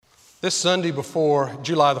This Sunday before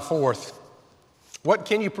July the 4th, what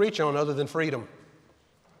can you preach on other than freedom?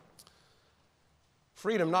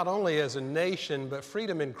 Freedom not only as a nation, but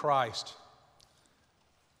freedom in Christ.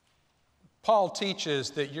 Paul teaches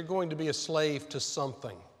that you're going to be a slave to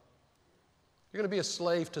something. You're going to be a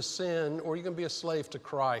slave to sin, or you're going to be a slave to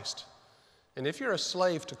Christ. And if you're a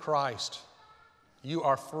slave to Christ, you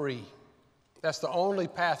are free. That's the only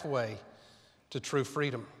pathway to true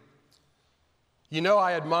freedom. You know,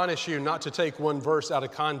 I admonish you not to take one verse out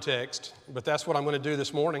of context, but that's what I'm going to do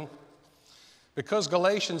this morning. Because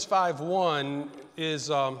Galatians 5:1 is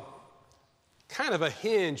kind of a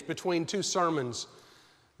hinge between two sermons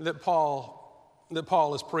that Paul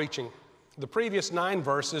is preaching. The previous 9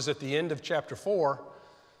 verses at the end of chapter 4,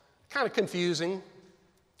 kind of confusing.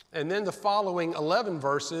 And then the following 11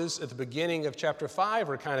 verses at the beginning of chapter 5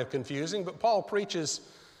 are kind of confusing. But Paul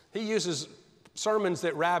uses sermons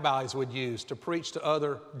that rabbis would use to preach to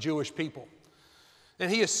other Jewish people. And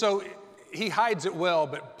he hides it well,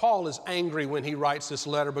 but Paul is angry when he writes this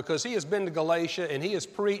letter because he has been to Galatia and he has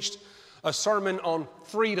preached a sermon on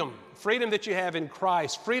freedom. Freedom that you have in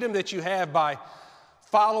Christ. Freedom that you have by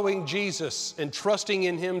following Jesus and trusting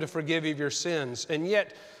in Him to forgive you of your sins. And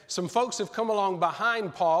yet, some folks have come along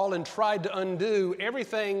behind Paul and tried to undo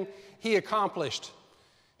everything he accomplished.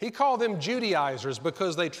 He called them Judaizers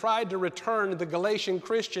because they tried to return the Galatian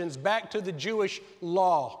Christians back to the Jewish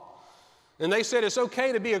law. And they said it's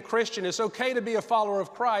okay to be a Christian, it's okay to be a follower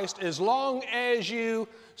of Christ as long as you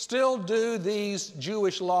still do these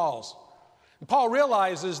Jewish laws. And Paul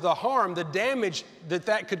realizes the harm, the damage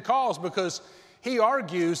that could cause, because he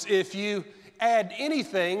argues if you add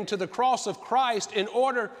anything to the cross of Christ in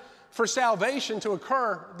order for salvation to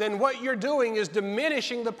occur, then what you're doing is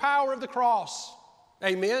diminishing the power of the cross.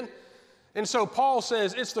 Amen? And so Paul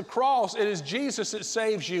says it's the cross, it is Jesus that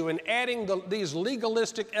saves you, and adding these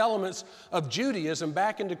legalistic elements of Judaism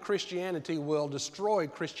back into Christianity will destroy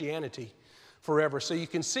Christianity forever. So you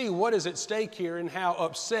can see what is at stake here and how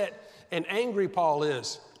upset and angry Paul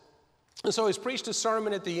is. And so he's preached a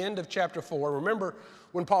sermon at the end of chapter 4. Remember,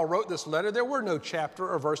 when Paul wrote this letter, there were no chapter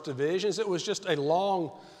or verse divisions. It was just a long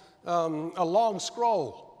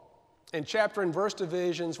scroll. And chapter and verse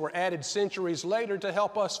divisions were added centuries later to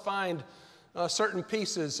help us find certain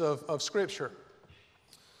pieces of Scripture.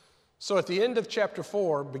 So at the end of chapter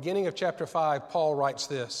 4, beginning of chapter 5, Paul writes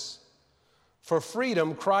this: "For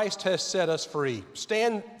freedom Christ has set us free.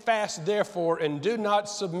 Stand fast, therefore, and do not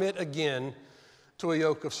submit again to a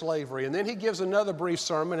yoke of slavery." And then he gives another brief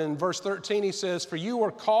sermon. In verse 13 he says, "For you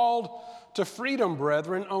are called to freedom,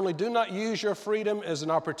 brethren, only do not use your freedom as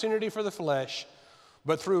an opportunity for the flesh,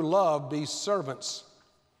 but through love be servants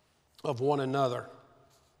of one another."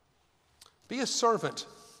 Be a servant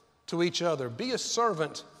to each other. Be a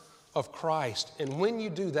servant of Christ. And when you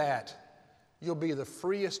do that, you'll be the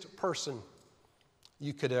freest person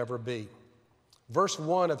you could ever be. Verse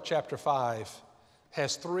 1 of chapter 5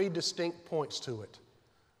 has 3 distinct points to it,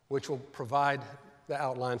 which will provide the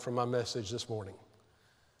outline for my message this morning.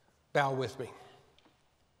 Bow with me.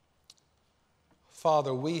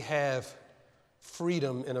 Father, we have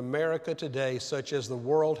freedom in America today such as the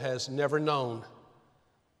world has never known.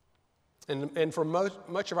 And for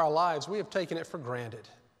much of our lives, we have taken it for granted.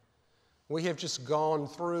 We have just gone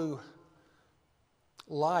through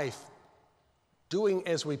life doing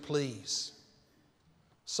as we please,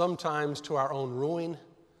 sometimes to our own ruin,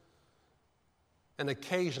 and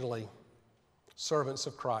occasionally servants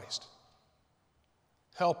of Christ.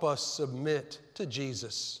 Help us submit to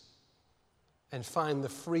Jesus and find the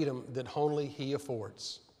freedom that only He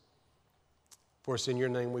affords. For it's in your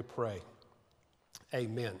name we pray.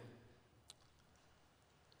 Amen.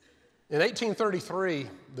 In 1833,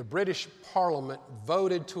 the British Parliament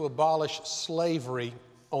voted to abolish slavery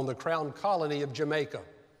on the Crown Colony of Jamaica.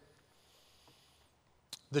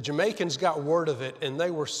 The Jamaicans got word of it, and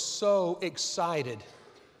they were so excited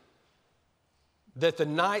that the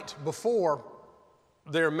night before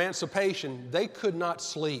their emancipation, they could not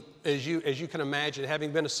sleep, as you can imagine,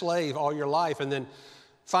 having been a slave all your life and then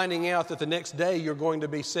finding out that the next day you're going to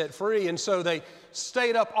be set free. And so they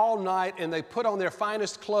stayed up all night and they put on their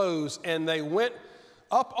finest clothes and they went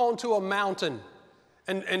up onto a mountain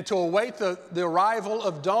and to await the arrival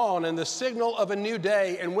of dawn and the signal of a new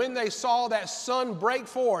day. And when they saw that sun break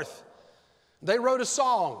forth, they wrote a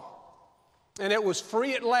song. And it was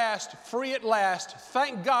free at last,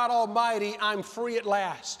 thank God Almighty, I'm free at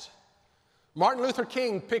last. Martin Luther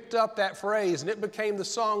King picked up that phrase and it became the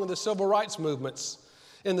song of the civil rights movements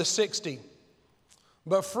in the 60s.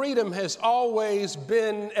 But freedom has always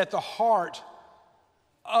been at the heart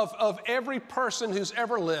of every person who's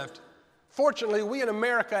ever lived. Fortunately, we in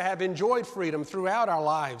America have enjoyed freedom throughout our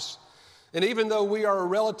lives. And even though we are a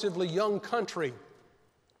relatively young country,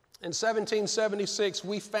 in 1776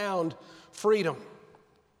 we found freedom.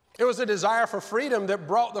 It was a desire for freedom that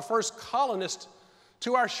brought the first colonists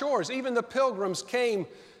to our shores. Even the Pilgrims came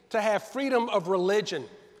to have freedom of religion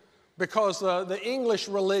because the English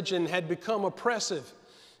religion had become oppressive.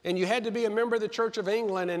 And you had to be a member of the Church of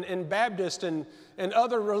England, and Baptist and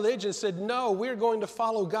other religions said, no, we're going to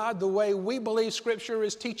follow God the way we believe Scripture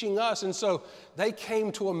is teaching us. And so they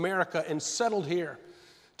came to America and settled here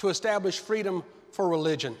to establish freedom for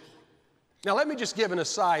religion. Now let me just give an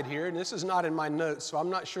aside here, and this is not in my notes, so I'm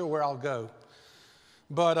not sure where I'll go.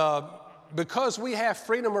 But because we have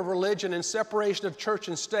freedom of religion and separation of church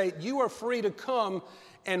and state, you are free to come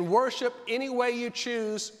and worship any way you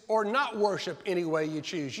choose or not worship any way you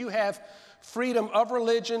choose. You have freedom of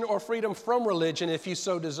religion or freedom from religion if you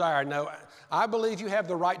so desire. Now, I believe you have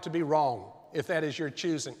the right to be wrong if that is your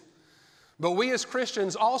choosing. But we as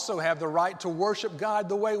Christians also have the right to worship God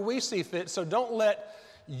the way we see fit, so don't let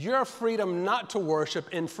your freedom not to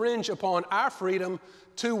worship infringe upon our freedom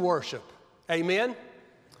to worship. Amen?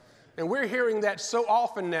 And we're hearing that so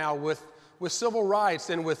often now with civil rights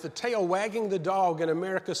and with the tail wagging the dog in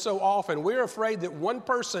America so often. We're afraid that one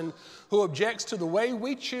person who objects to the way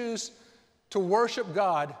we choose to worship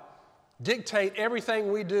God dictate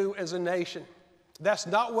everything we do as a nation. That's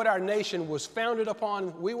not what our nation was founded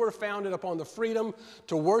upon. We were founded upon the freedom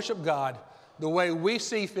to worship God the way we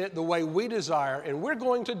see fit, the way we desire, and we're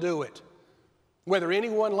going to do it, whether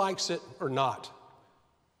anyone likes it or not.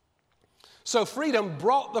 So freedom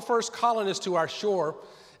brought the first colonists to our shore.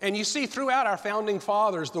 And you see throughout our founding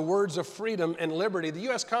fathers the words of freedom and liberty. The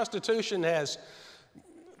U.S. Constitution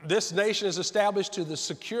this nation is established to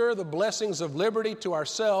secure the blessings of liberty to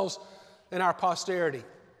ourselves and our posterity.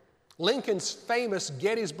 Lincoln's famous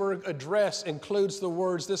Gettysburg Address includes the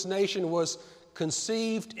words, this nation was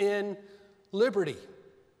conceived in liberty.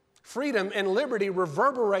 Freedom and liberty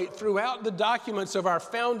reverberate throughout the documents of our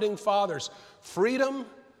founding fathers. Freedom,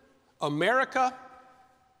 America,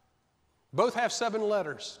 both have 7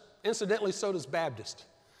 letters. Incidentally, so does Baptist.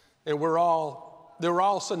 And they're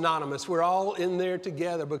all synonymous. We're all in there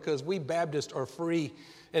together because we Baptists are free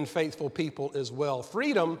and faithful people as well.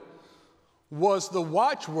 Freedom was the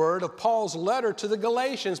watchword of Paul's letter to the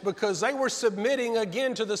Galatians because they were submitting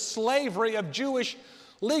again to the slavery of Jewish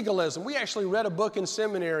legalism. We actually read a book in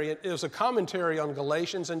seminary. It was a commentary on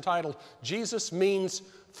Galatians entitled, Jesus Means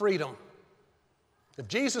Freedom. If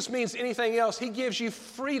Jesus means anything else, he gives you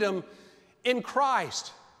freedom in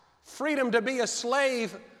Christ, freedom to be a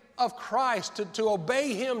slave of Christ, to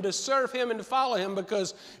obey him, to serve him, and to follow him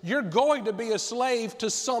because you're going to be a slave to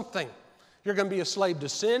something. You're going to be a slave to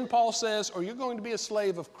sin, Paul says, or you're going to be a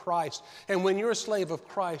slave of Christ. And when you're a slave of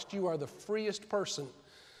Christ, you are the freest person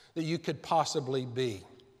that you could possibly be.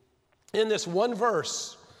 In this one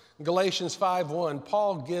verse, Galatians 5:1,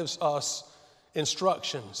 Paul gives us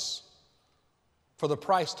instructions for the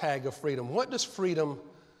price tag of freedom. What does freedom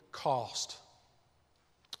cost?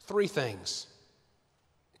 3 things,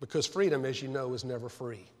 because freedom, as you know, is never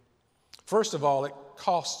free. First of all, it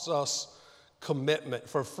costs us commitment.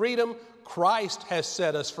 For freedom, Christ has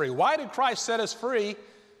set us free. Why did Christ set us free?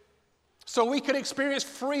 So we could experience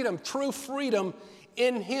freedom, true freedom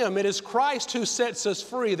in him. It is Christ who sets us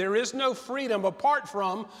free. There is no freedom apart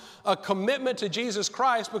from a commitment to Jesus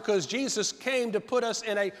Christ because Jesus came to put us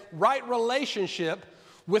in a right relationship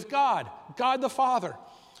with God, God the Father.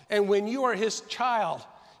 And when you are his child,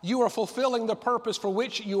 you are fulfilling the purpose for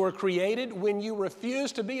which you were created. When you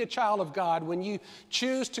refuse to be a child of God, when you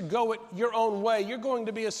choose to go it your own way, you're going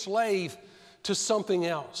to be a slave to something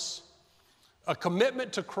else. A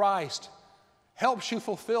commitment to Christ helps you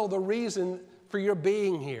fulfill the reason for your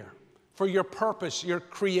being here, for your purpose, your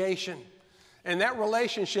creation. And that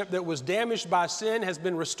relationship that was damaged by sin has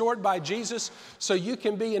been restored by Jesus so you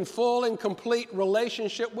can be in full and complete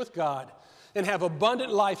relationship with God and have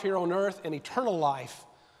abundant life here on earth and eternal life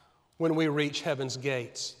when we reach heaven's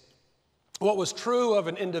gates. What was true of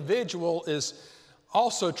an individual is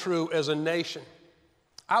also true as a nation.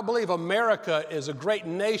 I believe America is a great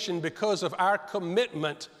nation because of our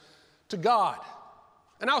commitment to God.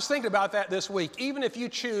 And I was thinking about that this week. Even if you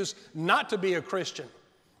choose not to be a Christian,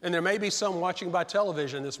 and there may be some watching by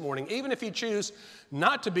television this morning, even if you choose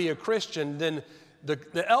not to be a Christian, then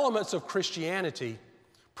the elements of Christianity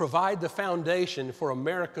provide the foundation for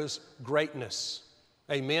America's greatness.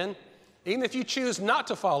 Amen? Even if you choose not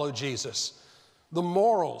to follow Jesus, the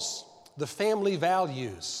morals, the family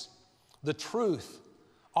values, the truth,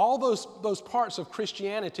 all those parts of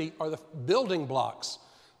Christianity are the building blocks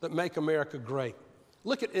that make America great.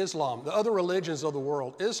 Look at Islam, the other religions of the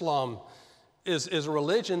world. Islam is a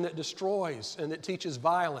religion that destroys and that teaches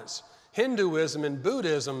violence. Hinduism and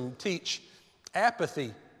Buddhism teach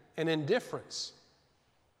apathy and indifference.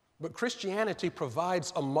 But Christianity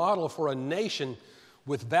provides a model for a nation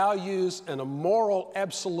with values and a moral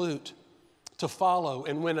absolute to follow.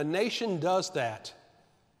 And when a nation does that,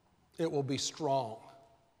 it will be strong.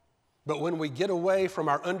 But when we get away from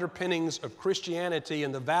our underpinnings of Christianity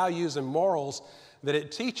and the values and morals that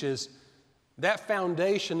it teaches, that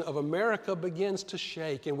foundation of America begins to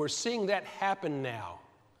shake. And we're seeing that happen now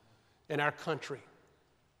in our country.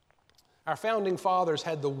 Our founding fathers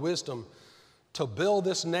had the wisdom to build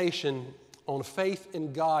this nation on faith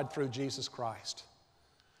in God through Jesus Christ.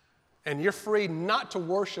 And you're free not to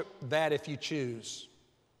worship that if you choose.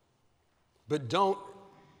 But don't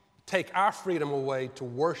take our freedom away to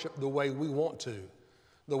worship the way we want to,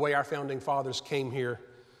 the way our founding fathers came here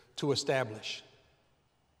to establish.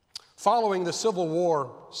 Following the Civil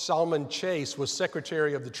War, Salmon Chase was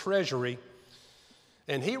Secretary of the Treasury,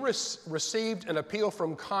 and he received an appeal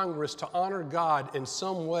from Congress to honor God in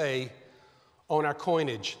some way on our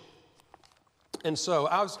coinage. And so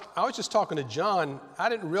I was just talking to John. I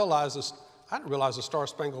didn't realize the Star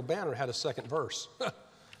Spangled Banner had a second verse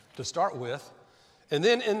to start with. And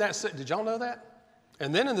then in that, did y'all know that?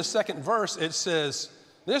 And then in the second verse, it says,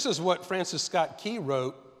 this is what Francis Scott Key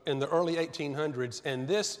wrote in the early 1800s, and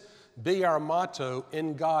this be our motto,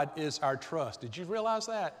 in God is our trust. Did you realize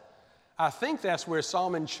that? I think that's where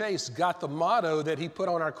Salmon Chase got the motto that he put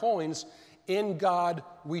on our coins, in God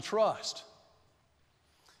we trust.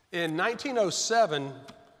 In 1907,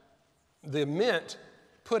 the Mint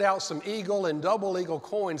put out some eagle and double eagle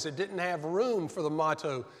coins that didn't have room for the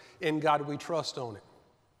motto, in God we trust, on it.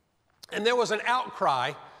 And there was an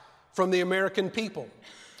outcry from the American people.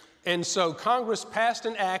 And so Congress passed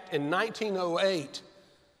an act in 1908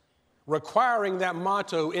 requiring that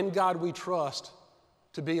motto, in God we trust,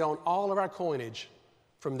 to be on all of our coinage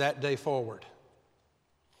from that day forward.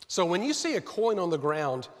 So when you see a coin on the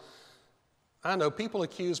ground, I know people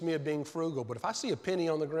accuse me of being frugal, but if I see a penny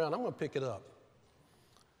on the ground, I'm going to pick it up.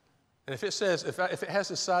 And if it says, if it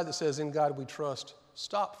has a side that says, in God we trust,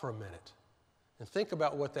 stop for a minute and think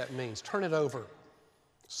about what that means. Turn it over.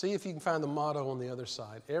 See if you can find the motto on the other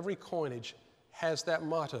side. Every coinage has that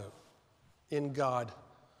motto, in God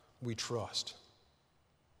we trust.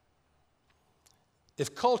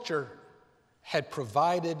 If culture had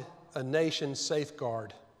provided a nation's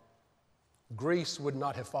safeguard, Greece would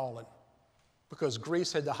not have fallen, because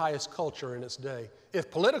Greece had the highest culture in its day.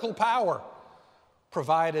 If political power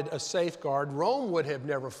provided a safeguard, Rome would have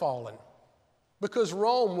never fallen, because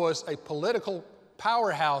Rome was a political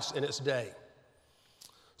powerhouse in its day.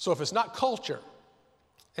 So if it's not culture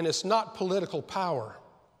and it's not political power,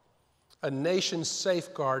 a nation's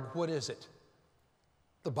safeguard, what is it?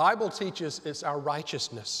 The Bible teaches it's our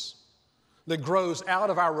righteousness that grows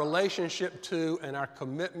out of our relationship to and our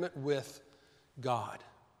commitment with God.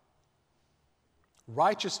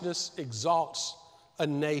 Righteousness exalts a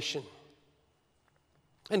nation.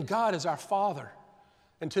 And God is our Father.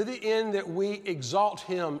 And to the end that we exalt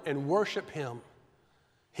Him and worship Him,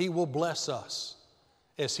 He will bless us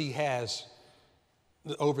as He has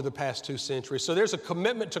over the past 2 centuries. So there's a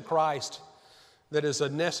commitment to Christ that is a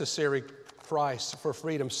necessary price for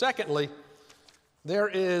freedom. Secondly, there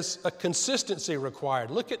is a consistency required.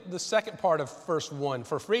 Look at the second part of verse 1.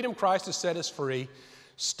 For freedom Christ has set us free.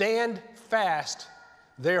 Stand fast,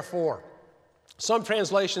 therefore. Some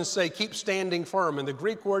translations say keep standing firm. And the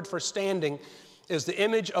Greek word for standing is the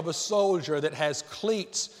image of a soldier that has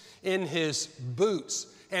cleats in his boots.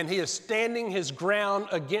 And he is standing his ground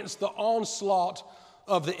against the onslaught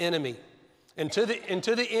of the enemy. And to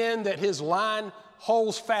the end that his line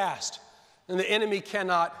holds fast and the enemy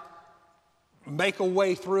cannot make a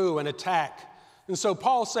way through and attack. And so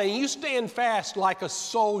Paul's saying, you stand fast like a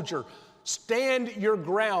soldier. Stand your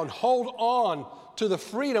ground. Hold on to the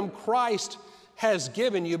freedom Christ has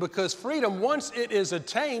given you, because freedom, once it is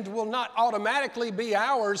attained, will not automatically be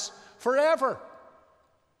ours forever.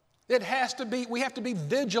 It has to be, we have to be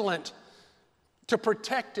vigilant to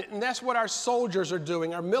protect it. And that's what our soldiers are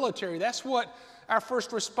doing, our military. That's what our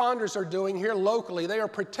first responders are doing here locally. They are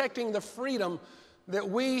protecting the freedom that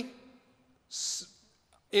we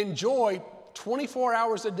enjoy 24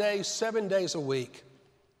 hours a day, 7 days a week,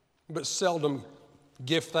 but seldom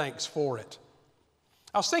give thanks for it.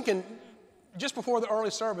 I was thinking just before the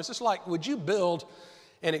early service, it's like, would you build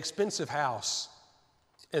an expensive house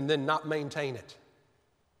and then not maintain it?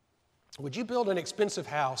 Would you build an expensive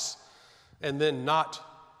house and then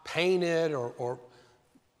not paint it or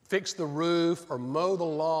fix the roof or mow the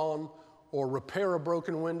lawn or repair a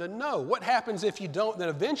broken window. No, what happens if you don't? Then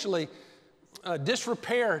eventually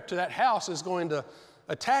disrepair to that house is going to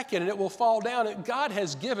attack it and it will fall down. And God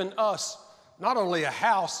has given us not only a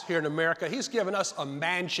house here in America, He's given us a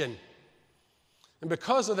mansion. And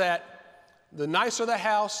because of that, the nicer the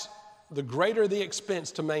house, the greater the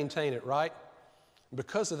expense to maintain it, right?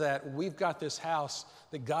 Because of that, we've got this house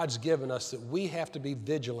that God's given us that we have to be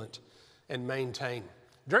vigilant and maintain.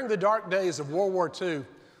 During the dark days of World War II,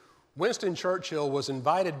 Winston Churchill was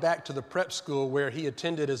invited back to the prep school where he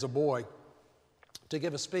attended as a boy to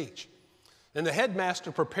give a speech. And the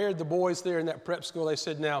headmaster prepared the boys there in that prep school. They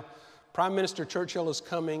said, now, Prime Minister Churchill is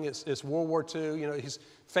coming. It's World War II. You know, he's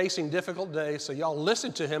facing difficult days, so y'all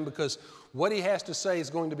listen to him because what he has to say is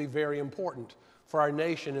going to be very important for our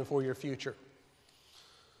nation and for your future.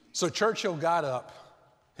 So Churchill got up.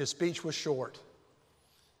 His speech was short.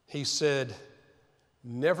 He said,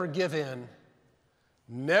 never give in,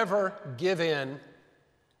 never give in,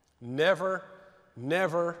 never,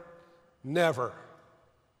 never, never.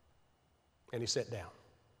 And he sat down.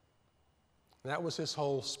 That was his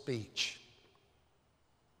whole speech.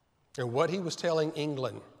 And what he was telling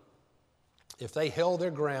England, if they held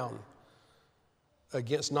their ground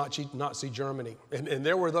against Nazi Germany, and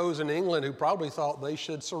there were those in England who probably thought they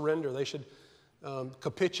should surrender, they should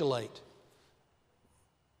capitulate.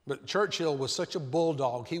 But Churchill was such a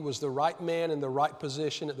bulldog. He was the right man in the right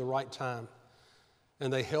position at the right time.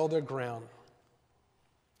 And they held their ground.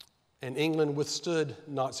 And England withstood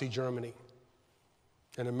Nazi Germany.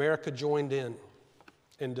 And America joined in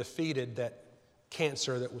and defeated that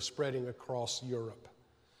cancer that was spreading across Europe.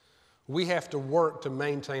 We have to work to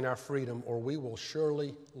maintain our freedom or we will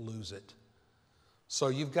surely lose it. So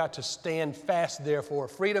you've got to stand fast, therefore.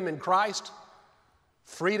 Freedom in Christ,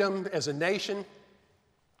 freedom as a nation,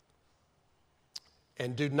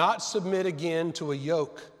 and do not submit again to a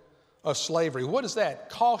yoke of slavery. What is that?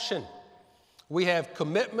 Caution. We have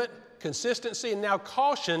commitment, consistency, and now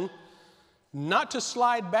caution not to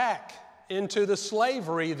slide back into the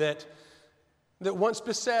slavery that once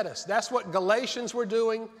beset us. That's what Galatians were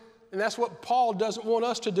doing, and that's what Paul doesn't want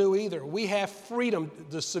us to do either. We have freedom.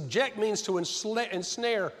 The subject means to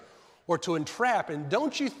ensnare or to entrap, and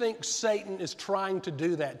don't you think Satan is trying to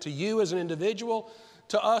do that to you as an individual,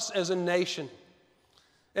 to us as a nation?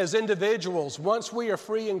 As individuals, once we are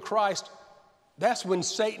free in Christ, that's when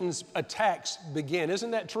Satan's attacks begin.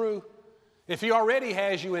 Isn't that true? If he already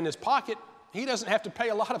has you in his pocket, he doesn't have to pay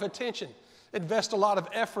a lot of attention, invest a lot of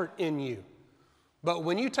effort in you. But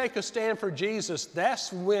when you take a stand for Jesus,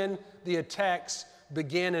 that's when the attacks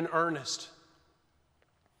begin in earnest.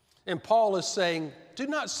 And Paul is saying, do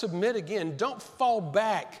not submit again. Don't fall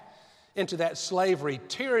back into that slavery.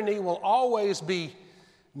 Tyranny will always be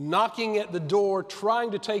knocking at the door,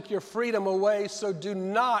 trying to take your freedom away, so do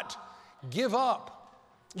not give up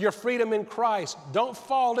your freedom in Christ. Don't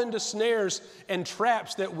fall into snares and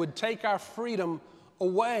traps that would take our freedom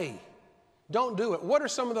away. Don't do it. What are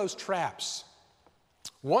some of those traps?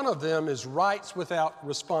 One of them is rights without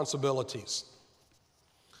responsibilities.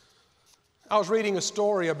 I was reading a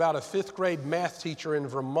story about a fifth grade math teacher in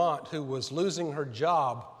Vermont who was losing her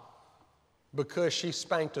job because she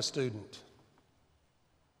spanked a student.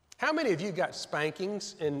 How many of you got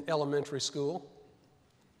spankings in elementary school?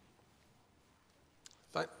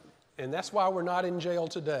 And that's why we're not in jail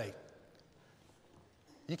today.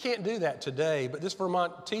 You can't do that today, but this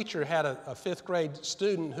Vermont teacher had a fifth grade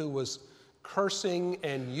student who was cursing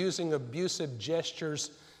and using abusive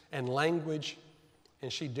gestures and language,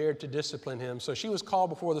 and she dared to discipline him. So she was called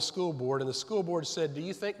before the school board, and the school board said, don't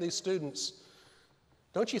you think these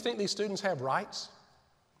students have rights?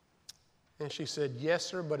 And she said, yes,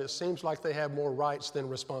 sir, but it seems like they have more rights than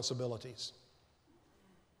responsibilities.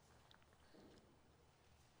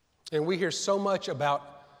 And we hear so much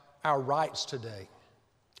about our rights today,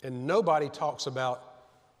 and nobody talks about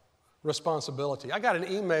responsibility. I get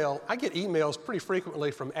emails pretty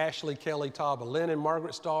frequently from Ashley Kelly Taba, Lynn and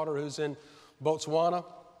Margaret's daughter who's in Botswana.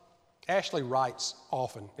 Ashley writes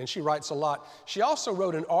often, and she writes a lot. She also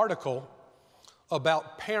wrote an article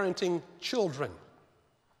about parenting children.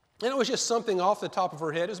 And it was just something off the top of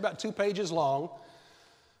her head. It was about 2 pages long.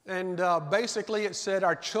 And basically it said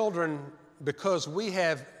our children, because we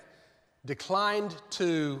have declined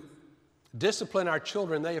to discipline our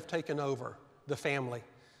children, they have taken over the family.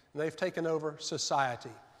 And they've taken over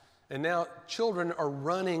society. And now children are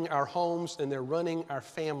running our homes and they're running our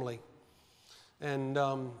family. And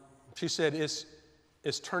she said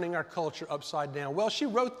it's turning our culture upside down. Well,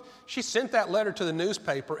 she sent that letter to the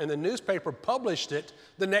newspaper, and the newspaper published it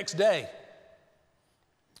the next day.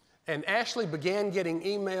 And Ashley began getting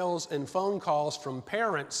emails and phone calls from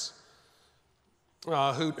parents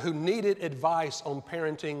who needed advice on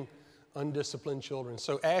parenting undisciplined children.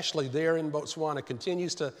 So Ashley there in Botswana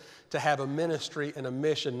continues to have a ministry and a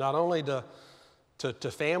mission, not only to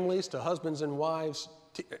families, to husbands and wives.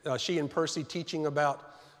 She and Percy teaching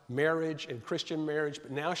about marriage and Christian marriage,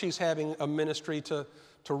 but now she's having a ministry to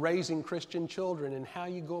raising Christian children and how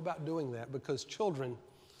you go about doing that, because children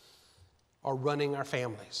are running our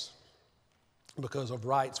families because of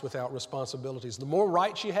rights without responsibilities. The more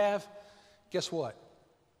rights you have, guess what?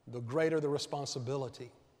 The greater the responsibility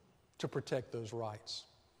to protect those rights.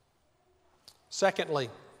 Secondly,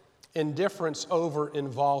 indifference over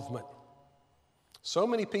involvement. So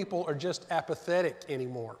many people are just apathetic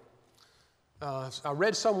anymore. I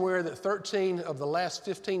read somewhere that 13 of the last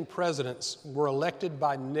 15 presidents were elected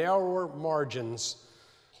by narrower margins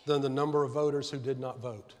than the number of voters who did not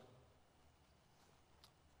vote.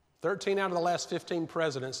 13 out of the last 15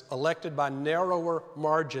 presidents elected by narrower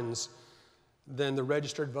margins than the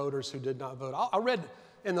registered voters who did not vote. I read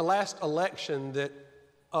in the last election that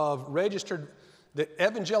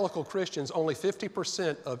evangelical Christians, only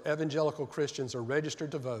 50% of evangelical Christians are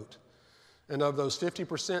registered to vote. And of those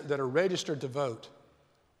 50% that are registered to vote,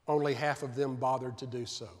 only half of them bothered to do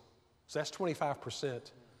so. So that's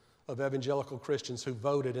 25% of evangelical Christians who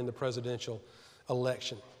voted in the presidential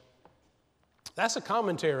election. That's a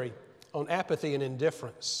commentary on apathy and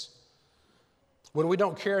indifference. When we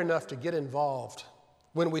don't care enough to get involved,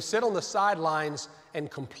 when we sit on the sidelines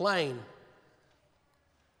and complain,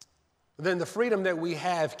 then the freedom that we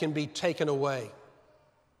have can be taken away.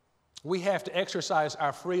 We have to exercise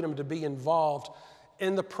our freedom to be involved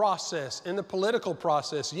in the process, in the political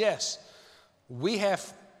process. Yes, we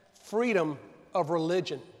have freedom of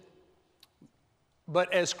religion,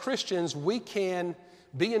 but as Christians, we can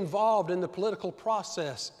be involved in the political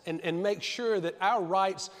process and make sure that our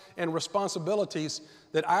rights and responsibilities,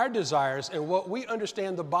 that our desires and what we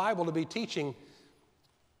understand the Bible to be teaching,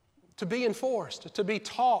 to be enforced, to be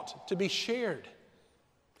taught, to be shared.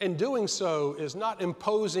 And doing so is not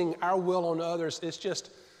imposing our will on others. It's just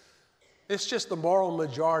the moral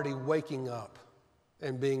majority waking up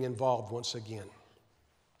and being involved once again.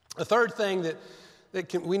 The third thing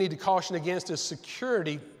we need to caution against is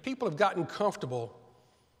security. People have gotten comfortable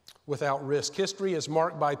without risk. History is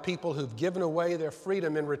marked by people who've given away their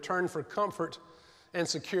freedom in return for comfort and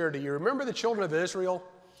security. You remember the children of Israel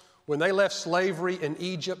when they left slavery in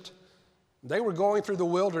Egypt? They were going through the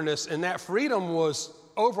wilderness, and that freedom was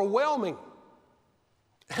overwhelming.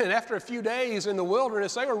 And after a few days in the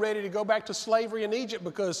wilderness, they were ready to go back to slavery in Egypt,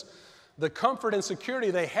 because the comfort and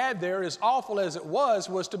security they had there, as awful as it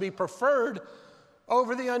was to be preferred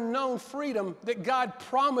over the unknown freedom that God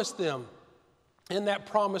promised them in that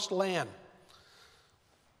promised land.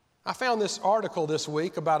 I found this article this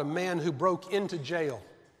week about a man who broke into jail.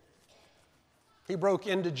 He broke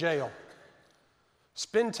into jail.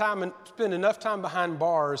 Spend enough time behind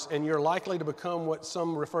bars and you're likely to become what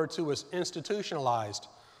some refer to as institutionalized,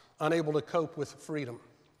 unable to cope with freedom.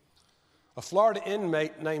 A Florida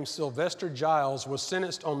inmate named Sylvester Giles was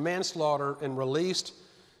sentenced on manslaughter and released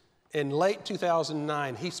in late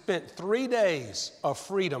 2009. He spent 3 days of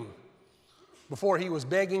freedom before he was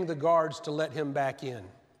begging the guards to let him back in,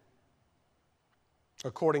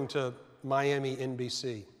 according to Miami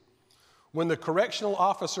NBC. When the correctional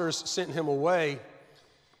officers sent him away,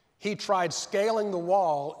 he tried scaling the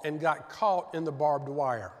wall and got caught in the barbed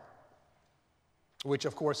wire, which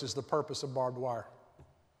of course is the purpose of barbed wire.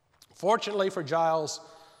 Fortunately for Giles,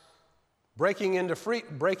 breaking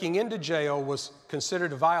into jail was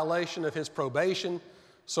considered a violation of his probation,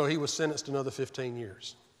 so he was sentenced to another 15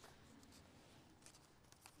 years.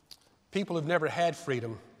 People who've never had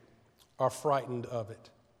freedom are frightened of it.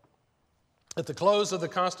 At the close of the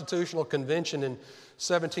Constitutional Convention in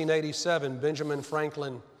 1787, Benjamin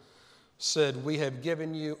Franklin said, "We have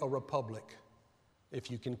given you a republic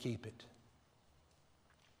if you can keep it."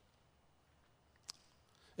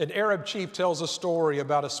 An Arab chief tells a story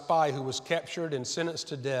about a spy who was captured and sentenced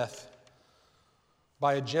to death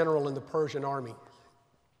by a general in the Persian army.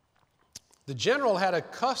 The general had a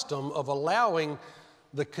custom of allowing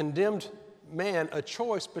the condemned man a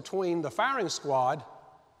choice between the firing squad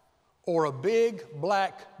or a big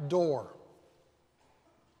black door.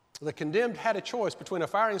 The condemned had a choice between a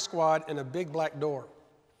firing squad and a big black door.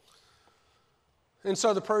 And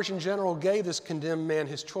so the Persian general gave this condemned man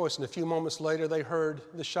his choice, and a few moments later they heard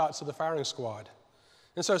the shots of the firing squad.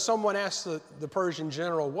 And so someone asked the Persian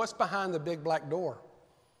general, "What's behind the big black door?"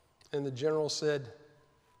 And the general said,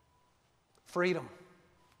 "Freedom."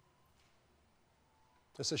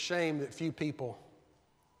 It's a shame that few people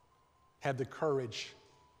have the courage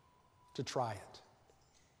to try it.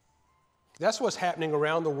 That's what's happening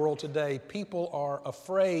around the world today. People are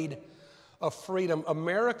afraid of freedom.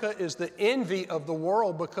 America is the envy of the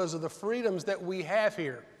world because of the freedoms that we have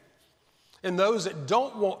here. And those that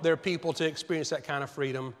don't want their people to experience that kind of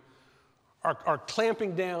freedom are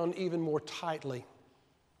clamping down even more tightly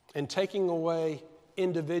and taking away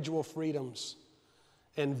individual freedoms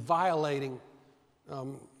and violating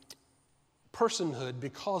personhood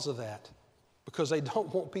because of that, because they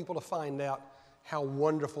don't want people to find out how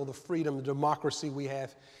wonderful the freedom, the democracy we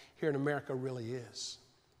have here in America really is.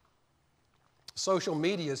 Social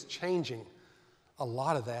media is changing a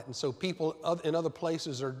lot of that, and so people in other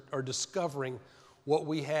places are discovering what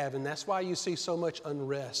we have, and that's why you see so much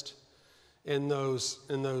unrest in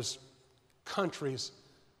those countries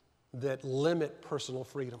that limit personal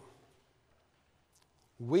freedom.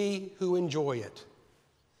 We who enjoy it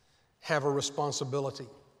have a responsibility,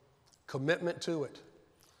 commitment to it,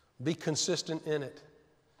 be consistent in it,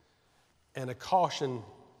 and a caution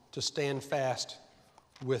to stand fast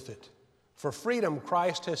with it. For freedom,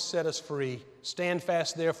 Christ has set us free. Stand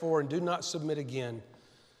fast, therefore, and do not submit again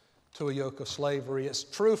to a yoke of slavery. It's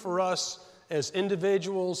true for us as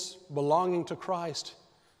individuals belonging to Christ.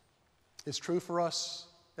 It's true for us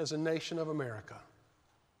as a nation of America.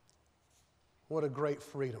 What a great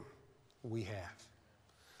freedom we have.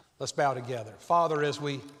 Let's bow together. Father, as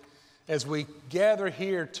we gather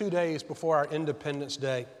here 2 days before our Independence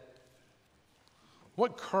Day,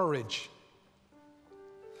 what courage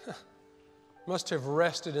must have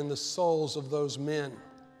rested in the souls of those men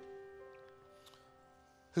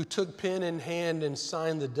who took pen in hand and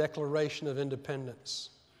signed the Declaration of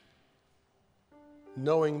Independence,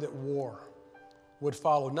 knowing that war would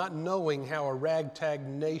follow, not knowing how a ragtag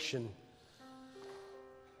nation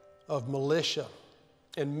of militia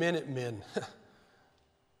and Minutemen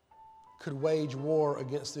could wage war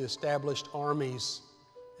against the established armies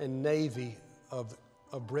and navy of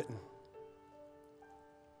Britain,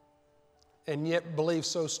 and yet believe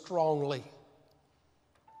so strongly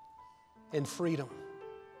in freedom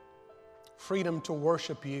to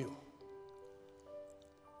worship you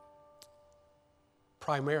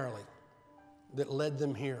primarily, that led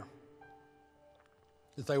them here,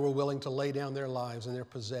 that they were willing to lay down their lives and their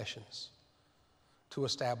possessions to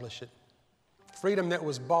establish it. Freedom that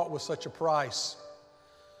was bought with such a price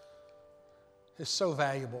is so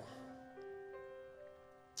valuable.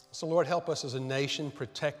 So Lord, help us as a nation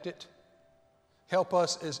protect it. Help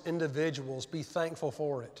us as individuals be thankful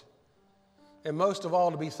for it. And most of all,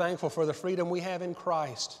 to be thankful for the freedom we have in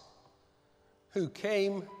Christ, who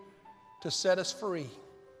came to set us free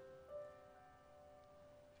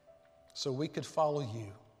so we could follow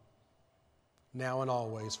you now and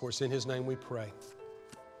always. For it's in his name we pray.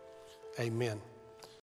 Amen.